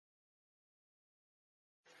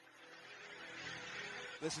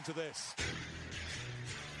Listen to this.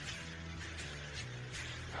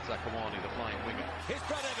 Zakuani, the flying winger. Here's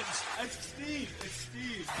Brad Evans. It's Steve.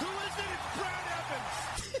 Who is it? It's Brad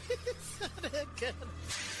Evans.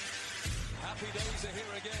 Happy days are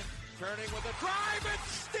here again. Turning with a drive,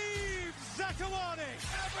 it's Steve Zakuani.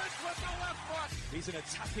 Evans with the left foot. He's an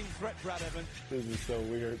attacking threat, Brad Evans. This is so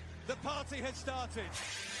weird. The party has started.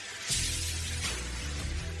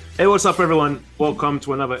 Hey, what's up, everyone? Welcome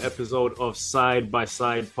to another episode of Side by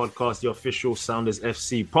Side Podcast, the official Sounders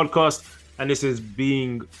FC podcast. And this is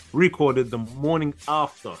being recorded the morning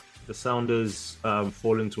after the Sounders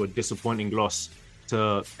fall into a disappointing loss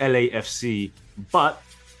to LAFC, but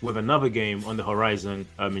with another game on the horizon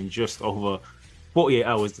in just over 48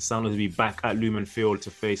 hours. The Sounders will be back at Lumen Field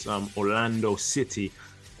to face Orlando City.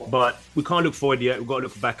 But we can't look forward yet. We've got to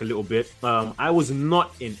look back a little bit. I was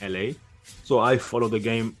not in LA, so I followed the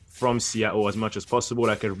game from Seattle as much as possible,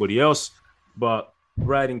 like everybody else. But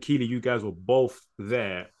Brad and Keely, you guys were both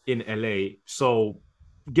there in LA. So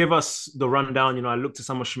give us the rundown. You know, I looked at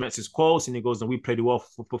some of Schmetz's quotes and he goes, and we played well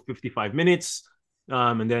for 55 minutes.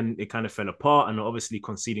 And then it kind of fell apart. And obviously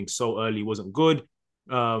conceding so early wasn't good.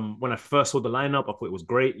 When I first saw the lineup, I thought it was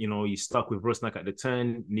great. You know, he stuck with Rusnak at the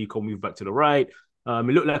 10. Nico moved back to the right. It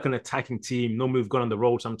looked like an attacking team. No move gone on the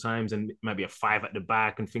road sometimes, and maybe a 5 at the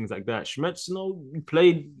back and things like that. Schmetz, you know, he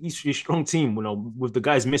played he's a strong team, you know, with the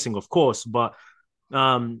guys missing, of course. But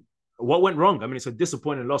what went wrong? I mean, it's a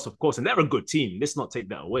disappointing loss, of course, and they're a good team. Let's not take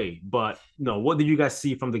that away. But no, what did you guys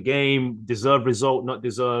see from the game? Deserved result, not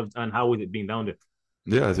deserved, and how was it being down there?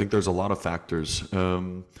 Yeah, I think there's a lot of factors.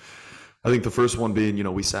 I think the first one being, you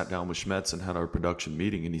know, we sat down with Schmetz and had our production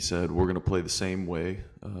meeting, and he said, we're going to play the same way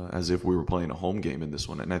as if we were playing a home game in this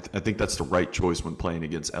one. And I think that's the right choice when playing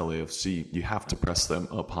against LAFC. You have to press them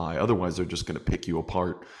up high. Otherwise, they're just going to pick you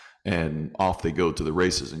apart, and off they go to the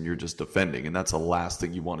races, and you're just defending. And that's the last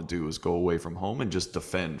thing you want to do is go away from home and just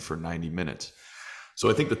defend for 90 minutes.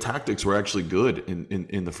 So I think the tactics were actually good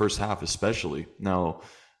in the first half, especially. Now,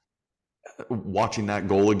 watching that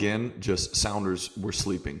goal again, just Sounders were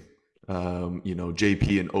sleeping. You know,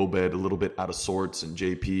 JP and Obed a little bit out of sorts, and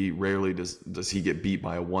JP rarely does he get beat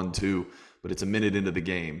by a 1-2, but it's a minute into the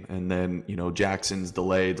game. And then, you know, Jackson's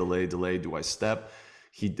delay. Do I step?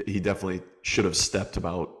 He definitely should have stepped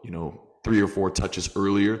about, you know, 3 or 4 touches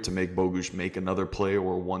earlier to make Bogusz make another play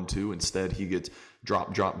or a 1-2. Instead, he gets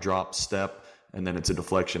drop, step, and then it's a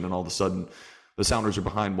deflection, and all of a sudden the Sounders are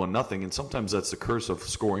behind 1-0. And sometimes that's the curse of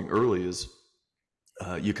scoring early is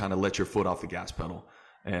you kind of let your foot off the gas pedal.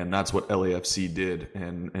 And that's what LAFC did,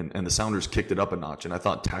 and the Sounders kicked it up a notch. And I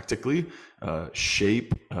thought tactically,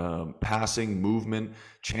 shape, passing, movement,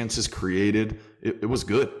 chances created, it was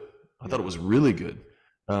good. I thought it was really good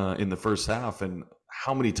in the first half. And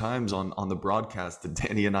how many times on the broadcast did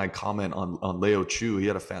Danny and I comment on Leo Chu? He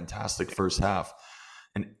had a fantastic first half,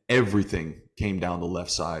 and everything came down the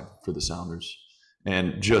left side for the Sounders.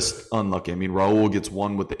 And just unlucky. I mean, Raul gets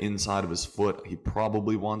one with the inside of his foot. He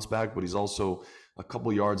probably wants back, but he's also a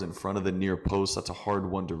couple yards in front of the near post. That's a hard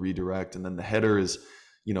one to redirect. And then the header is,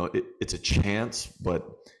 you know, it's a chance, but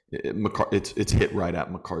it's hit right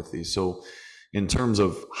at McCarthy. So in terms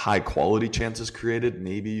of high quality chances created,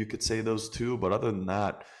 maybe you could say those two. But other than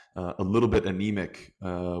that, a little bit anemic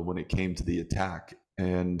when it came to the attack.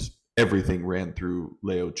 And everything ran through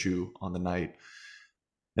Leo Chu on the night.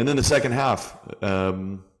 And then the second half,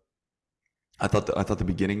 I thought the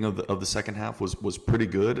beginning of the second half was pretty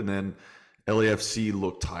good. And then LAFC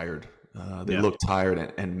looked tired. They looked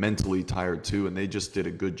tired and mentally tired too, and they just did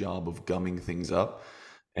a good job of gumming things up.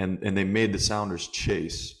 And they made the Sounders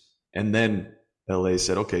chase. And then LA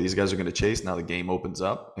said, okay, these guys are going to chase. Now the game opens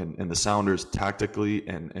up, and the Sounders tactically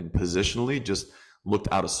and positionally just looked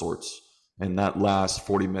out of sorts. And that last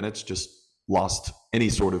 40 minutes just lost any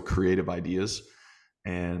sort of creative ideas.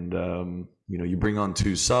 And you know, you bring on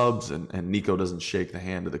 2 subs, and Nico doesn't shake the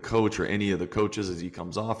hand of the coach or any of the coaches as he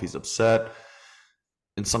comes off. He's upset,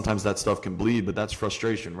 and sometimes that stuff can bleed, but that's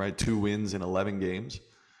frustration, right? 2 wins in 11 games.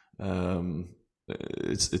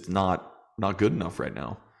 It's not good enough right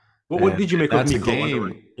now. Well, what did you make of Nico?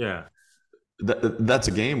 Game, yeah, that's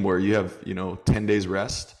a game where you have, you know, 10 days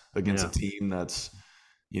rest against a team that's,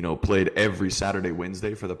 you know, played every Saturday,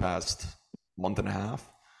 Wednesday for the past month and a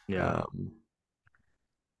half. Yeah.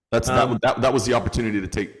 That was the opportunity to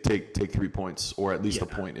take 3 points, or at least a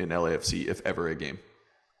point in LAFC, if ever a game.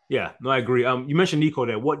 Yeah, no, I agree. You mentioned Nico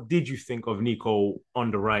there. What did you think of Nico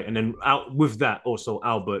on the right, and then out with that also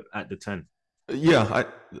Albert at the 10? Yeah,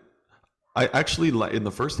 I actually in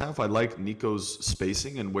the first half I liked Nico's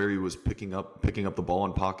spacing and where he was picking up the ball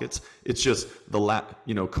in pockets. It's just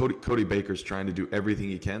Cody Baker's trying to do everything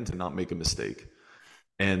he can to not make a mistake.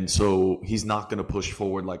 And so he's not going to push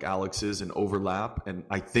forward like Alex is and overlap. And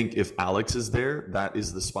I think if Alex is there, that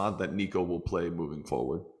is the spot that Nico will play moving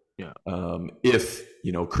forward. Yeah. If,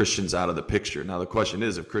 Christian's out of the picture. Now, the question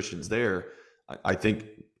is, if Christian's there, I think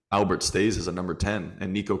Albert stays as a number 10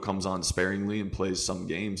 and Nico comes on sparingly and plays some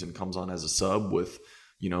games and comes on as a sub with,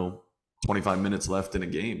 25 minutes left in a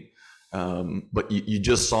game. But you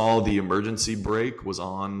just saw the emergency break was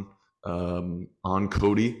on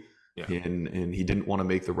Cody. Yeah. And he didn't want to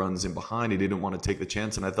make the runs in behind. He didn't want to take the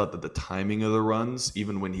chance. And I thought that the timing of the runs,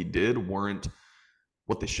 even when he did, weren't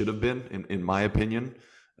what they should have been, in my opinion.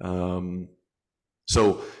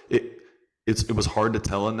 So it was hard to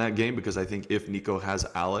tell in that game, because I think if Nico has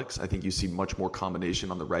Alex, I think you see much more combination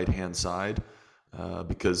on the right-hand side,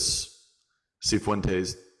 because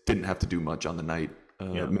Cifuentes didn't have to do much on the night.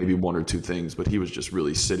 Maybe one or two things, but he was just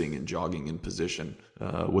really sitting and jogging in position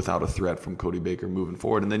without a threat from Cody Baker moving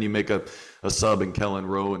forward. And then you make a sub in Kellen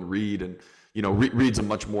Rowe and Reed, and Reed's a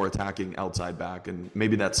much more attacking outside back, and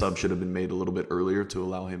maybe that sub should have been made a little bit earlier to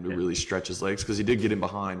allow him to really stretch his legs, because he did get in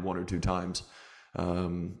behind one or two times.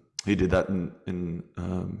 He did that in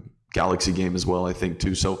Galaxy game as well, I think,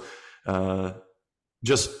 too. So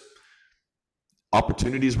just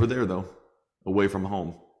opportunities were there, though, away from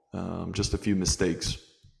home. Just a few mistakes.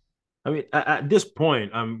 I mean, at this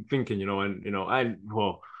point, I'm thinking,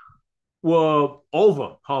 we're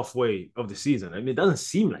over halfway of the season. I mean, it doesn't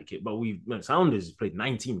seem like it, but Sounders played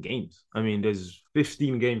 19 games. I mean, there's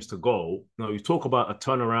 15 games to go. We talk about a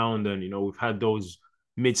turnaround, and, we've had those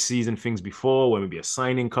mid-season things before where maybe a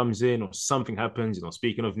signing comes in or something happens.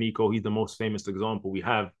 Speaking of Nico, he's the most famous example we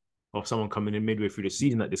have of someone coming in midway through the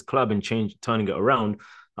season at this club and turning it around.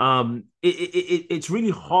 It's really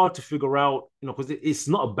hard to figure out, because it's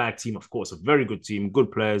not a bad team, of course, a very good team,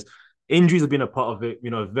 good players. Injuries have been a part of it.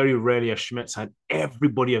 Very rarely has Schmetz had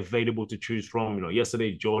everybody available to choose from.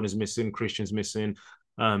 Yesterday, Jordan's missing, Christian's missing,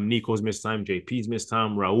 Nico's missed time, JP's missed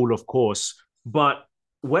time, Raul, of course. But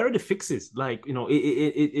where are the fixes?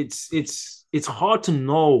 It's hard to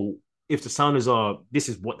know if the Sounders this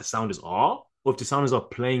is what the Sounders are, or if the Sounders are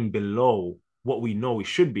playing below what we know it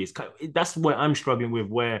should be. That's where I'm struggling with.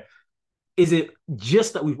 Where is it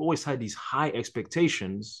just that we've always had these high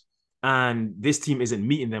expectations and this team isn't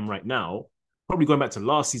meeting them right now? Probably going back to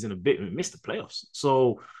last season a bit, we missed the playoffs.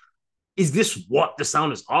 So is this what the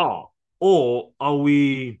Sounders are, or are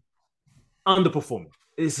we underperforming?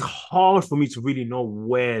 It's hard for me to really know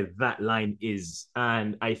where that line is.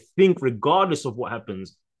 And I think regardless of what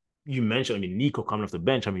happens, you mentioned, Nico coming off the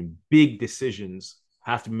bench, big decisions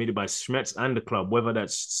have to be made by Schmetz and the club, whether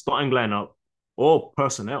that's starting lineup or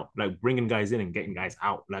personnel, like bringing guys in and getting guys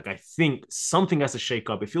out. I think something has to shake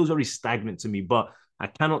up. It feels very stagnant to me, but I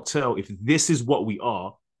cannot tell if this is what we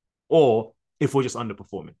are or if we're just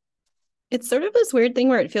underperforming. It's sort of this weird thing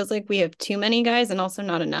where it feels like we have too many guys and also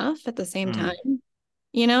not enough at the same time,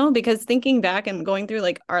 because thinking back and going through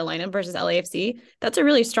our lineup versus LAFC, that's a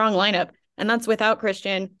really strong lineup. And that's without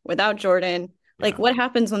Christian, without Jordan. What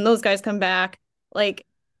happens when those guys come back?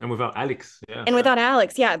 And without Alex. Yeah. And without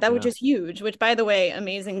Alex. Yeah, that was just huge, which, by the way,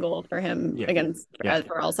 amazing goal for him against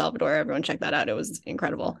for El Salvador. Everyone check that out. It was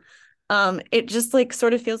incredible. It just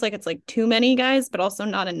sort of feels like it's too many guys, but also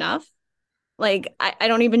not enough. I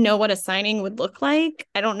don't even know what a signing would look like.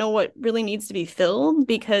 I don't know what really needs to be filled,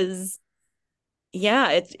 because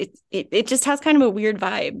it just has kind of a weird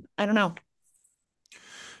vibe. I don't know.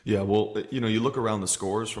 Yeah, well, you look around the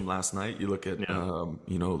scores from last night. You look at,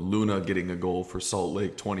 Luna getting a goal for Salt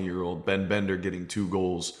Lake, 20-year-old, Ben Bender getting 2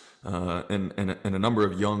 goals, and a number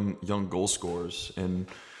of young goal scorers. And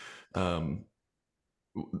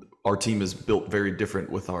our team is built very different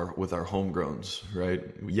with our homegrowns, right?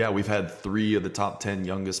 Yeah, we've had 3 of the top 10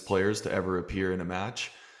 youngest players to ever appear in a match.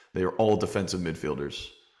 They are all defensive midfielders.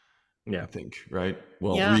 Yeah, I think, right?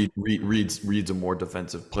 Well, yeah. Reed's a more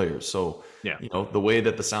defensive player. So, the way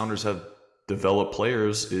that the Sounders have developed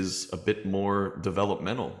players is a bit more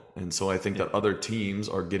developmental. And so I think that other teams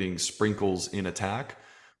are getting sprinkles in attack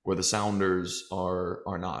where the Sounders are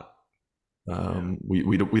not.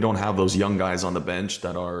 We don't have those young guys on the bench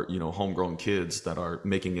that are, homegrown kids that are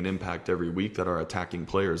making an impact every week, that are attacking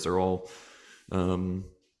players. They're all,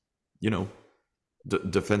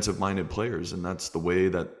 defensive-minded players, and that's the way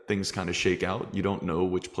that things kind of shake out. You don't know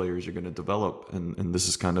which players you're going to develop, and this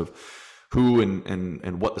is kind of who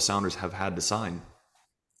and what the Sounders have had to sign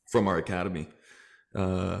from our academy.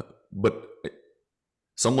 But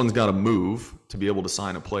someone's got to move to be able to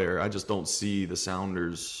sign a player. I just don't see the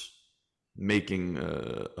Sounders making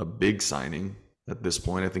a big signing at this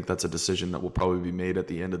point. I think that's a decision that will probably be made at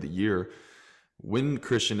the end of the year. When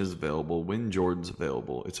Christian is available, when Jordan's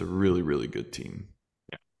available, it's a really, really good team.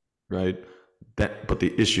 Yeah. right? But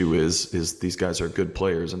the issue is these guys are good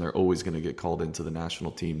players and they're always going to get called into the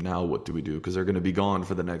national team. Now what do we do? Because they're going to be gone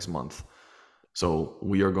for the next month. So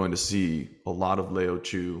we are going to see a lot of Leo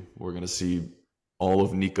Chu. We're going to see all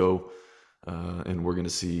of Nico, and we're going to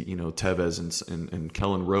see Tevez and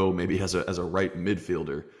Kellen Rowe maybe as a right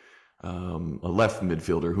midfielder, a left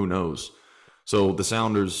midfielder. Who knows? So the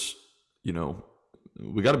Sounders,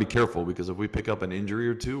 we got to be careful, because if we pick up an injury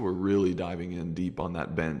or two, we're really diving in deep on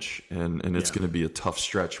that bench, and it's going to be a tough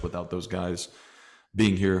stretch without those guys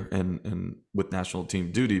being here and with national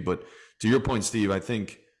team duty. But to your point, Steve, I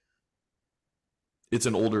think it's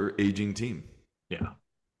an older, aging team. Yeah.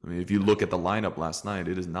 I mean, if you look at the lineup last night,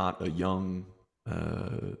 it is not a young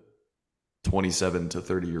 27 to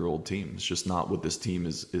 30-year-old team. It's just not what this team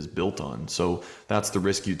is built on. So that's the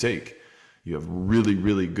risk you take. You have really,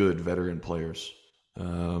 really good veteran players.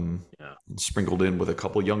 Sprinkled in with a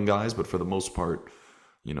couple young guys, but for the most part,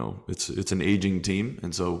 it's an aging team.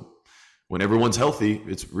 And so when everyone's healthy,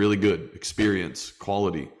 it's really good experience,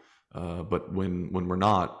 quality. But when we're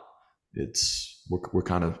not, we're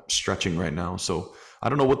kind of stretching right now. So I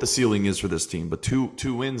don't know what the ceiling is for this team, but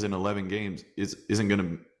two wins in 11 games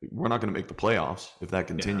we're not going to make the playoffs if that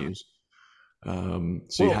continues.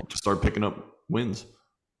 You have to start picking up wins.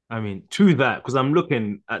 I mean, to that, because I'm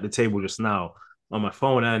looking at the table just now on my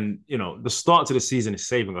phone, and the start to the season is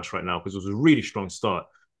saving us right now, because it was a really strong start.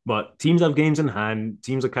 But teams have games in hand,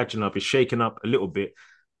 teams are catching up, it's shaking up a little bit.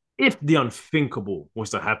 If the unthinkable was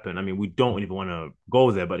to happen, I mean, we don't even want to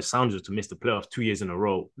go there, but it sounds to miss the playoffs 2 years in a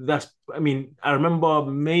row. I remember I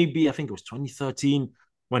think it was 2013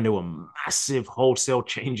 when there were massive wholesale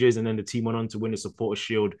changes, and then the team went on to win the Supporters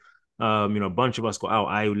Shield. A bunch of us got out.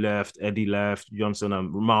 I left, Eddie left, Johnson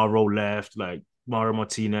and Mauro left, like Mauro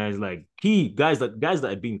Martinez, like key guys that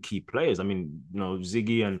had been key players. I mean,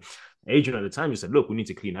 Ziggy and Adrian at the time just said, look, we need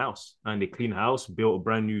to clean house. And they cleaned house, built a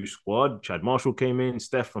brand new squad. Chad Marshall came in,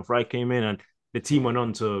 Steph and Fry came in, and the team went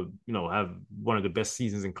on to, have one of the best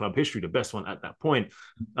seasons in club history, the best one at that point.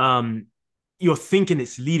 You're thinking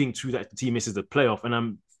it's leading to that the team misses the playoff.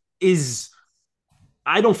 And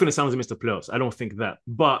I don't think the Sounders miss the playoffs. I don't think that.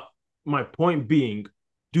 But my point being,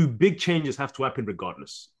 do big changes have to happen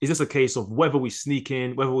regardless? Is this a case of whether we sneak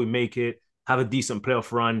in, whether we make it, have a decent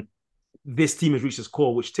playoff run, this team has reached its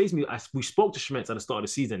core, which takes me, we spoke to Schmetz at the start of the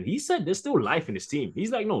season. He said there's still life in this team.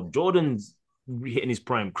 He's like, no, Jordan's hitting his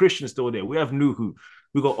prime. Christian's still there. We have Nuhu.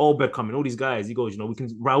 We got Olberg coming, all these guys. He goes,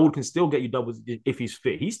 Raul can still get you doubles if he's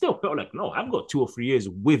fit. He still felt like, no, I've got 2 or 3 years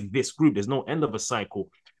with this group. There's no end of a cycle.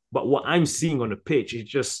 But what I'm seeing on the pitch is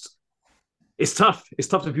just, it's tough. It's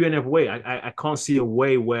tough to view any other way. I can't see a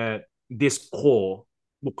way where this core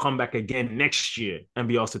will come back again next year and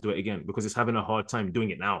be asked to do it again, because it's having a hard time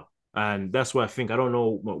doing it now. And that's why I think, I don't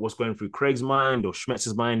know what's going through Craig's mind or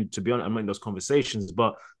Schmetz's mind, to be honest. I'm not in those conversations,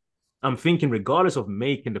 but I'm thinking regardless of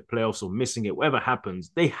making the playoffs or missing it, whatever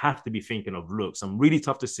happens, they have to be thinking of, look, some really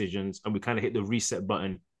tough decisions, and we kind of hit the reset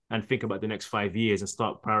button and think about the next 5 years and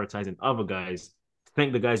start prioritizing other guys.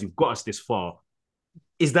 Thank the guys who've got us this far.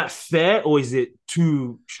 Is that fair, or is it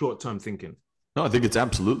too short-term thinking? No, I think it's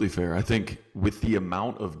absolutely fair. I think with the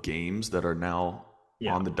amount of games that are now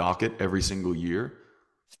on the docket every single year,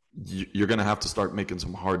 you're going to have to start making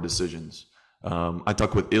some hard decisions. I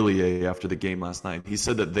talked with Ilie after the game last night. He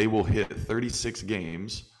said that they will hit 36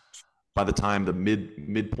 games by the time the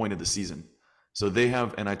midpoint of the season. So they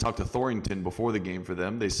have, and I talked to Thorrington before the game for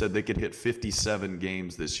them. They said they could hit 57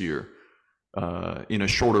 games this year in a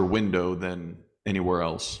shorter window than anywhere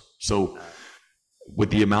else. So with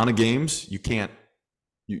the amount of games, you can't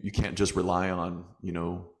just rely on,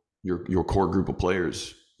 your core group of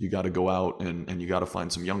players. You got to go out and you got to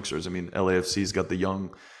find some youngsters. I mean, LAFC's got the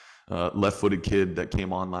young left-footed kid that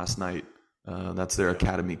came on last night. That's their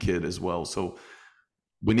academy kid as well. So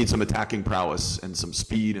we need some attacking prowess and some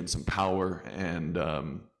speed and some power and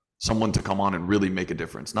someone to come on and really make a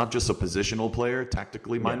difference. Not just a positional player,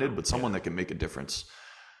 tactically minded, but someone that can make a difference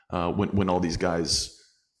when all these guys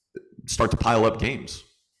start to pile up games.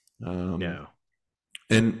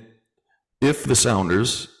 And if the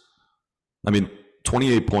Sounders,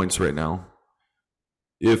 28 points right now,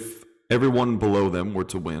 if everyone below them were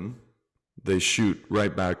to win, they shoot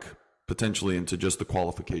right back potentially into just the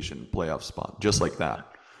qualification playoff spot, just like that.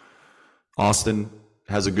 Austin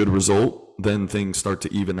has a good result, then things start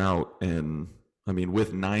to even out. And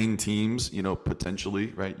with 9 teams,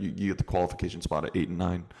 potentially, right, you get the qualification spot at 8 and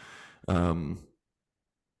 9.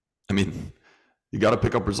 You got to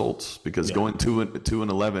pick up results, because going 2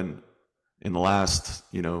 and 11 in the last,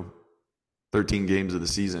 13 games of the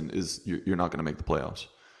season is you're not going to make the playoffs.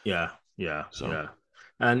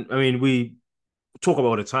 And we talk about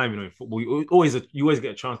all the time, in football, you always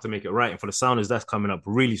get a chance to make it right. And for the Sounders, that's coming up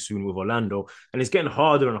really soon with Orlando. And it's getting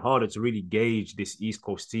harder and harder to really gauge this East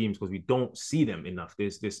Coast teams because we don't see them enough.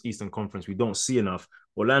 This Eastern Conference, we don't see enough.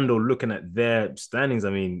 Orlando, looking at their standings,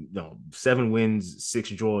 7 wins, 6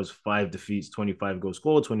 draws, 5 defeats, 25 goals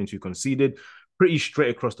scored, 22 conceded. Pretty straight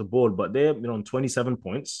across the board, but they're on 27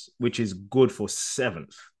 points, which is good for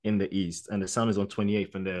 7th in the East. And the Sounders on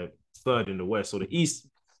 28th and they're 3rd in the West. So the East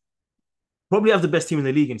probably have the best team in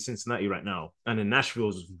the league in Cincinnati right now. And then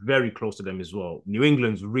Nashville's very close to them as well. New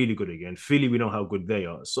England's really good again. Philly, we know how good they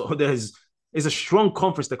are. So it's a strong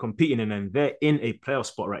conference they're competing in, and they're in a playoff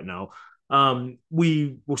spot right now.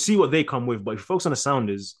 We will see what they come with, but if you focus on the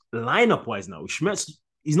Sounders, lineup-wise now, Schmetz,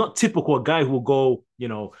 he's not typical a guy who will go,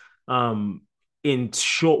 in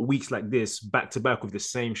short weeks like this, back-to-back with the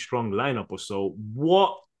same strong lineup or so.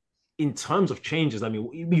 What, in terms of changes,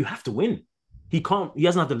 you have to win. He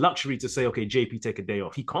doesn't have the luxury to say, okay, JP, take a day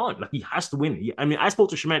off. He can't. He has to win. I spoke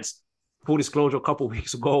to Schmetz, full disclosure, a couple of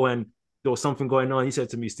weeks ago, and there was something going on. He said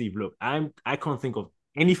to me, Steve, look, I can't think of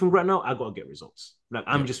anything right now. I got to get results.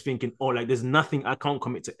 I'm just thinking, there's nothing. I can't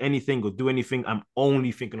commit to anything or do anything. I'm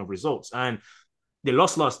only thinking of results. And they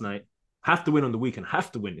lost last night. Have to win on the weekend.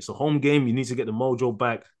 Have to win. It's a home game. You need to get the mojo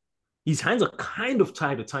back. His hands are kind of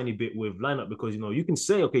tied a tiny bit with lineup because, you can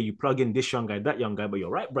say, okay, you plug in this young guy, that young guy, but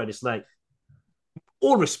you're right, Brad. It's like,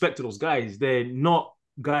 all respect to those guys, they're not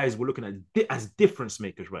guys we're looking at as difference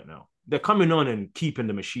makers right now. They're coming on and keeping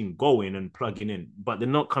the machine going and plugging in, but they're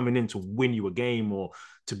not coming in to win you a game or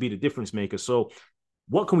to be the difference maker. So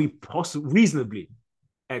what can we possibly reasonably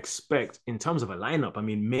expect in terms of a lineup?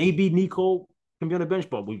 Maybe Nico can be on the bench,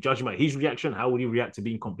 but we're judging by his reaction. How would he react to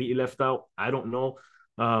being completely left out? I don't know.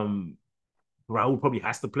 Raul probably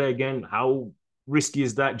has to play again. How risky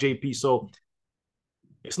is that, JP? So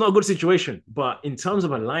it's not a good situation, but in terms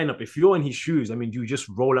of a lineup, if you're in his shoes, do you just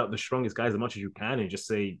roll out the strongest guys as much as you can and just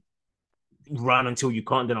say, run until you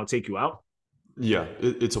can't, then I'll take you out? Yeah,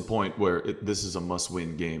 it's a point where this is a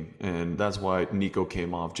must-win game, and that's why Nico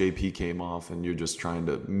came off, JP came off, and you're just trying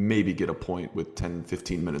to maybe get a point with 10,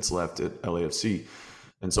 15 minutes left at LAFC.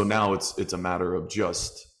 And so now it's a matter of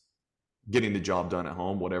just getting the job done at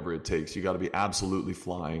home, whatever it takes. You got to be absolutely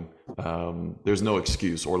flying. There's no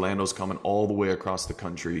excuse. Orlando's coming all the way across the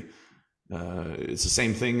country. It's the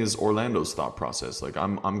same thing as Orlando's thought process.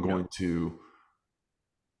 I'm going to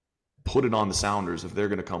put it on the Sounders if they're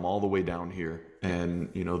going to come all the way down here. And,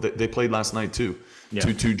 they played last night too.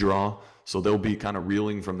 2-2 draw. So they'll be kind of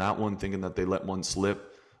reeling from that one, thinking that they let one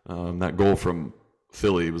slip. That goal from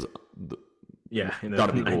Philly was got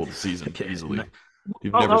to be goal of the season easily.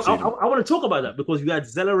 I want to talk about that because we had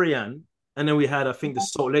Zelarayan and then we had, I think, the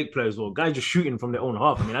Salt Lake players or guys just shooting from their own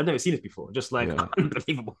half. I've never seen this before. Just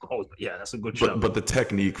unbelievable goals. But that's a good shot. But the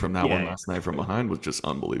technique from that one last night from behind was just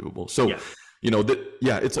unbelievable. So,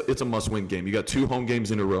 it's a must-win game. You got 2 home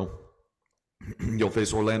games in a row. You'll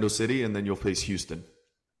face Orlando City and then you'll face Houston.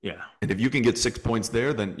 Yeah. And if you can get 6 points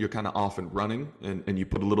there, then you're kind of off and running and you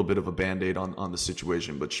put a little bit of a Band-Aid on the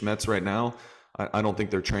situation. But Schmetz right now, I don't think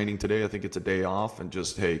they're training today. I think it's a day off and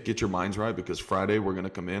just, hey, get your minds right because Friday we're going to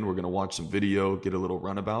come in, we're going to watch some video, get a little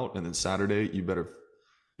runabout, and then Saturday you better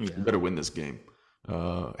win this game.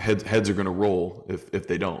 Heads are going to roll if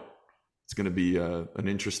they don't. It's going to be an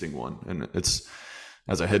interesting one. And it's,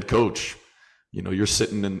 as a head coach, you're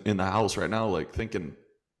sitting in the house right now thinking,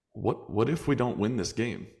 what if we don't win this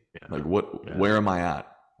game? Yeah. Where am I at?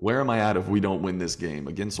 Where am I at if we don't win this game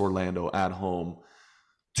against Orlando at home?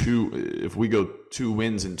 If we go 2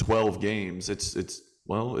 wins in 12 games, it's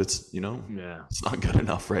not good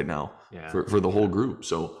enough right now for the whole group.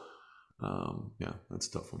 So that's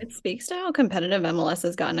a tough one. It speaks to how competitive MLS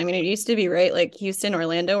has gotten. It used to be right, Houston,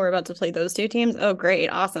 Orlando, we're about to play those 2 teams. Oh, great,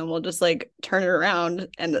 awesome. We'll just turn it around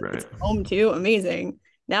and it's home too. Amazing.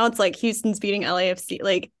 Now it's Houston's beating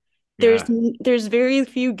LAFC. There's very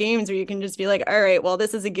few games where you can just be all right, well,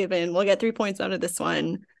 this is a given. We'll get 3 points out of this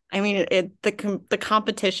one. The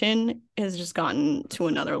competition has just gotten to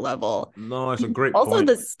another level. No, it's a great point. Also,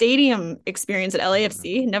 the stadium experience at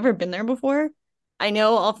LAFC, never been there before. I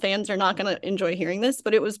know all fans are not going to enjoy hearing this,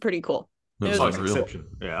 but it was pretty cool. It was an exception.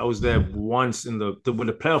 Yeah, I was there once in the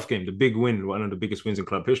playoff game, the big win, one of the biggest wins in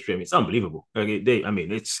club history. It's unbelievable. It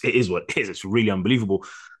is what it is. It's really unbelievable,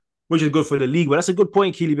 which is good for the league. But that's a good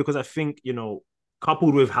point, Keely, because I think,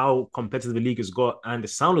 coupled with how competitive the league has got and the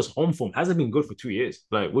Sounders' home form hasn't been good for 2 years.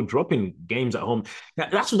 We're dropping games at home.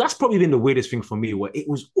 That's probably been the weirdest thing for me, where it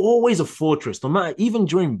was always a fortress. No matter, even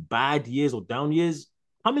during bad years or down years,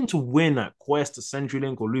 coming to win at Quest,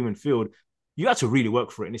 CenturyLink, or Lumen Field, you had to really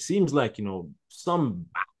work for it. And it seems like, some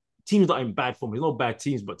teams that are in bad form. There's no bad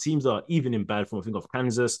teams, but teams that are even in bad form. I think of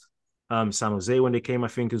Kansas, San Jose when they came, I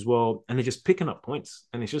think, as well. And they're just picking up points.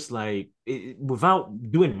 And it's just like, without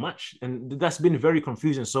doing much. And that's been very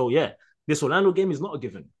confusing. So, yeah, this Orlando game is not a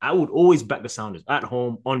given. I would always back the Sounders at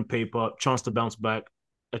home, on paper, chance to bounce back.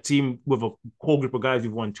 A team with a whole group of guys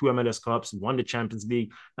who've won 2 MLS Cups, won the Champions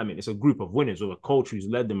League. I mean, it's a group of winners with a coach who's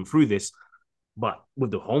led them through this. But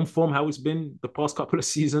with the home form, how it's been the past couple of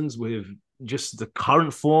seasons, with just the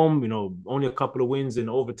current form, only a couple of wins in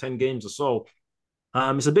over 10 games or so,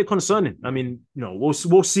 it's a bit concerning. I mean,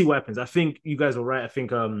 we'll see what happens. I think you guys are right. I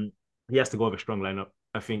think he has to go with a strong lineup.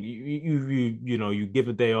 I think you give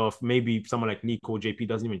a day off. Maybe someone like Nico or JP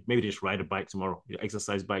doesn't even. Maybe they just ride a bike tomorrow,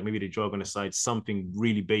 exercise bike. Maybe they jog on the side, something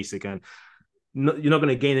really basic. And you're not going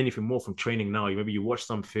to gain anything more from training now. Maybe you watch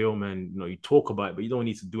some film and you talk about it, but you don't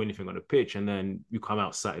need to do anything on the pitch. And then you come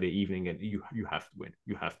out Saturday evening and you have to win.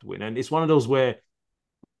 You have to win. And it's one of those where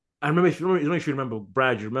I remember. I don't know if you remember,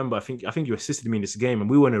 Brad. You remember? I think you assisted me in this game, and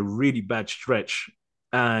we were in a really bad stretch.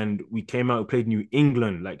 And we came out and played New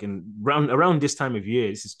England, like around this time of year.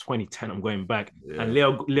 This is 2010. I'm going back, and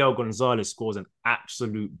Leo Gonzalez scores an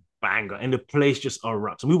absolute banger, and the place just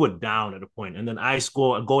erupts. And we were down at a point, and then I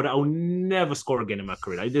score a goal that I'll never score again in my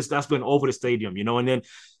career. That's going over the stadium, And then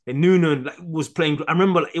Noonan was playing. I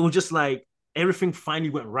remember it was just like everything finally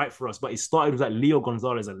went right for us. But it started with like Leo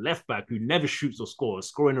Gonzalez, a left back who never shoots or scores,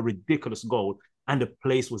 scoring a ridiculous goal, and the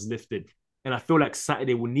place was lifted. And I feel like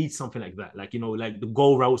Saturday will need something like that. Like, like the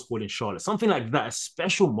goal Raul scored in Charlotte. Something like that, a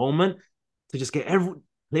special moment to just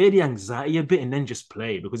play the anxiety a bit and then just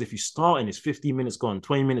play. Because if you start and it's 15 minutes gone,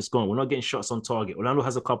 20 minutes gone, we're not getting shots on target. Orlando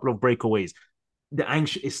has a couple of breakaways.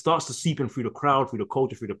 It starts to seep in through the crowd, through the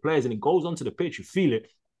culture, through the players, and it goes onto the pitch. You feel it.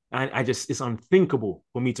 And it's unthinkable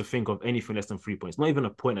for me to think of anything less than 3 points. Not even a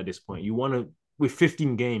point at this point. With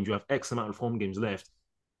 15 games, you have X amount of home games left.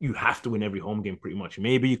 You have to win every home game pretty much.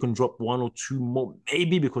 Maybe you can drop 1 or 2 more,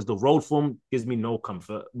 maybe, because the road form gives me no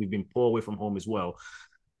comfort. We've been poor away from home as well.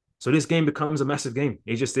 So this game becomes a massive game.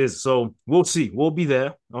 It just is. So we'll see. We'll be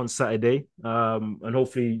there on Saturday. And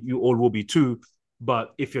hopefully you all will be too.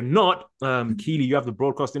 But if you're not, Keely, you have the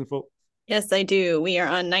broadcast info? Yes, I do. We are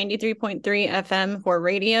on 93.3 FM for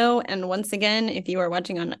radio. And once again, if you are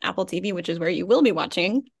watching on Apple TV, which is where you will be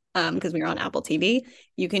watching, because we are on Apple TV,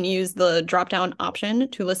 you can use the drop-down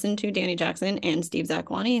option to listen to Danny Jackson and Steve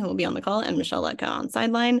Zakuani, who will be on the call, and Michelle Letka on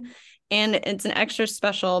sideline. And it's an extra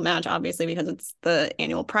special match, obviously, because it's the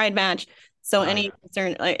annual Pride match. So any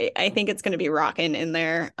concern, I think it's going to be rocking in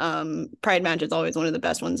there. Pride match is always one of the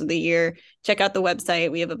best ones of the year. Check out the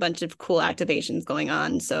website. We have a bunch of cool activations going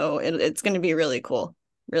on. So it's going to be really cool.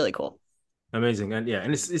 Really cool. Amazing. And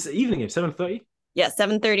it's evening at 7:30. Yeah,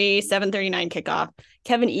 7:30, 7:39 kickoff.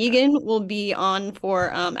 Kevin Egan will be on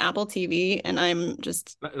for Apple TV, and I'm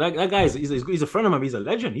just that guy he's a friend of mine. He's a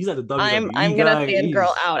legend. He's at the WWE. I'm gonna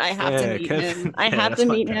fangirl out. I have to meet him. I have to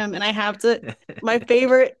meet him, and I have to.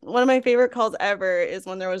 One of my favorite calls ever is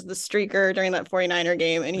when there was the streaker during that 49er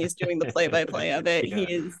game, and he's doing the play-by-play of it. He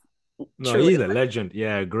is. No, he's a legend.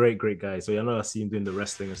 Yeah, great guy. So I know I see him doing the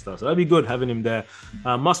wrestling and stuff. So that'd be good having him there.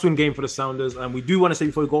 Must-win game for the Sounders. And we do want to say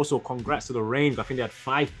before we go, so congrats to the Reign. I think they had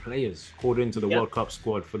 5 players called into the World Cup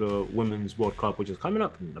squad for the Women's World Cup, which is coming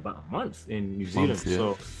up in about a month in New Zealand.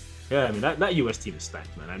 So yeah, I mean that US team is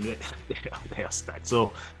stacked, man. I mean they are stacked.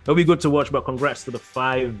 So it'll be good to watch. But congrats to the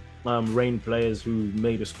 5 Reign players who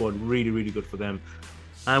made the squad. Really, really good for them.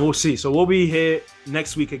 And we'll see. So we'll be here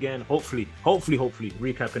next week again, hopefully,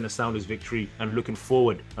 recapping the Sounders victory and looking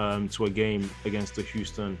forward to a game against the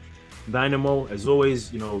Houston Dynamo. As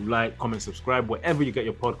always, like, comment, subscribe, wherever you get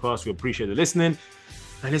your podcast. We appreciate the listening.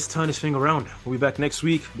 And let's turn this thing around. We'll be back next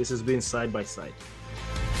week. This has been Side by Side.